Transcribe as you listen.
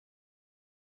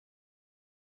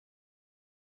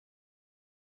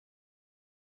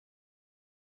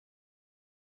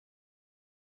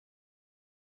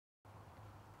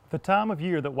The time of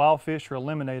year that wild fish are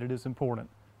eliminated is important.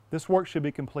 This work should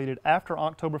be completed after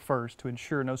October 1st to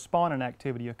ensure no spawning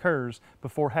activity occurs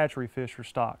before hatchery fish are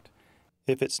stocked.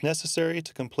 If it's necessary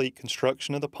to complete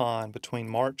construction of the pond between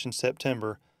March and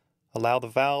September, allow the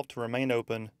valve to remain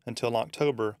open until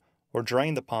October or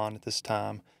drain the pond at this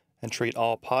time and treat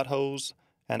all potholes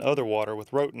and other water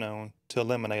with rotenone to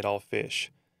eliminate all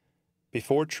fish.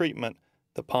 Before treatment,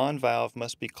 the pond valve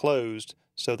must be closed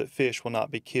so that fish will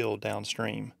not be killed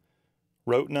downstream.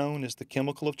 Rotenone is the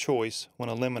chemical of choice when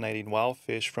eliminating wild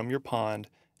fish from your pond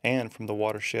and from the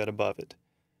watershed above it.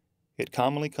 It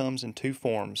commonly comes in two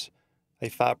forms,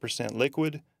 a 5%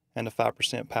 liquid and a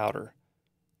 5% powder.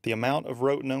 The amount of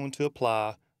rotenone to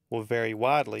apply will vary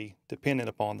widely depending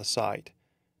upon the site.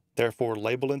 Therefore,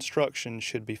 label instructions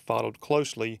should be followed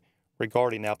closely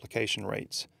regarding application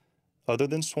rates. Other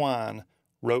than swine,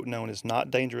 rotenone is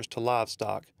not dangerous to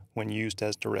livestock when used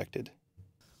as directed.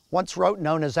 Once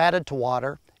rotenone is added to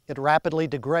water, it rapidly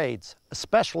degrades,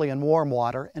 especially in warm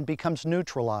water, and becomes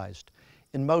neutralized.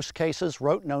 In most cases,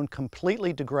 rotenone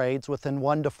completely degrades within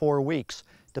 1 to 4 weeks,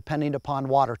 depending upon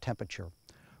water temperature.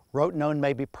 Rotenone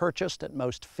may be purchased at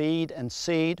most feed and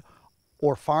seed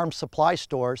or farm supply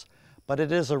stores, but it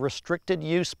is a restricted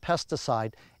use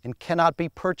pesticide and cannot be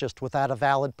purchased without a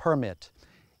valid permit.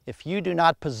 If you do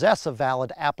not possess a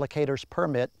valid applicator's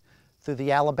permit through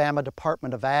the Alabama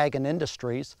Department of Ag and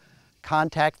Industries,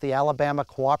 contact the Alabama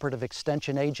Cooperative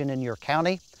Extension Agent in your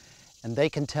county, and they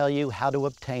can tell you how to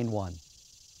obtain one.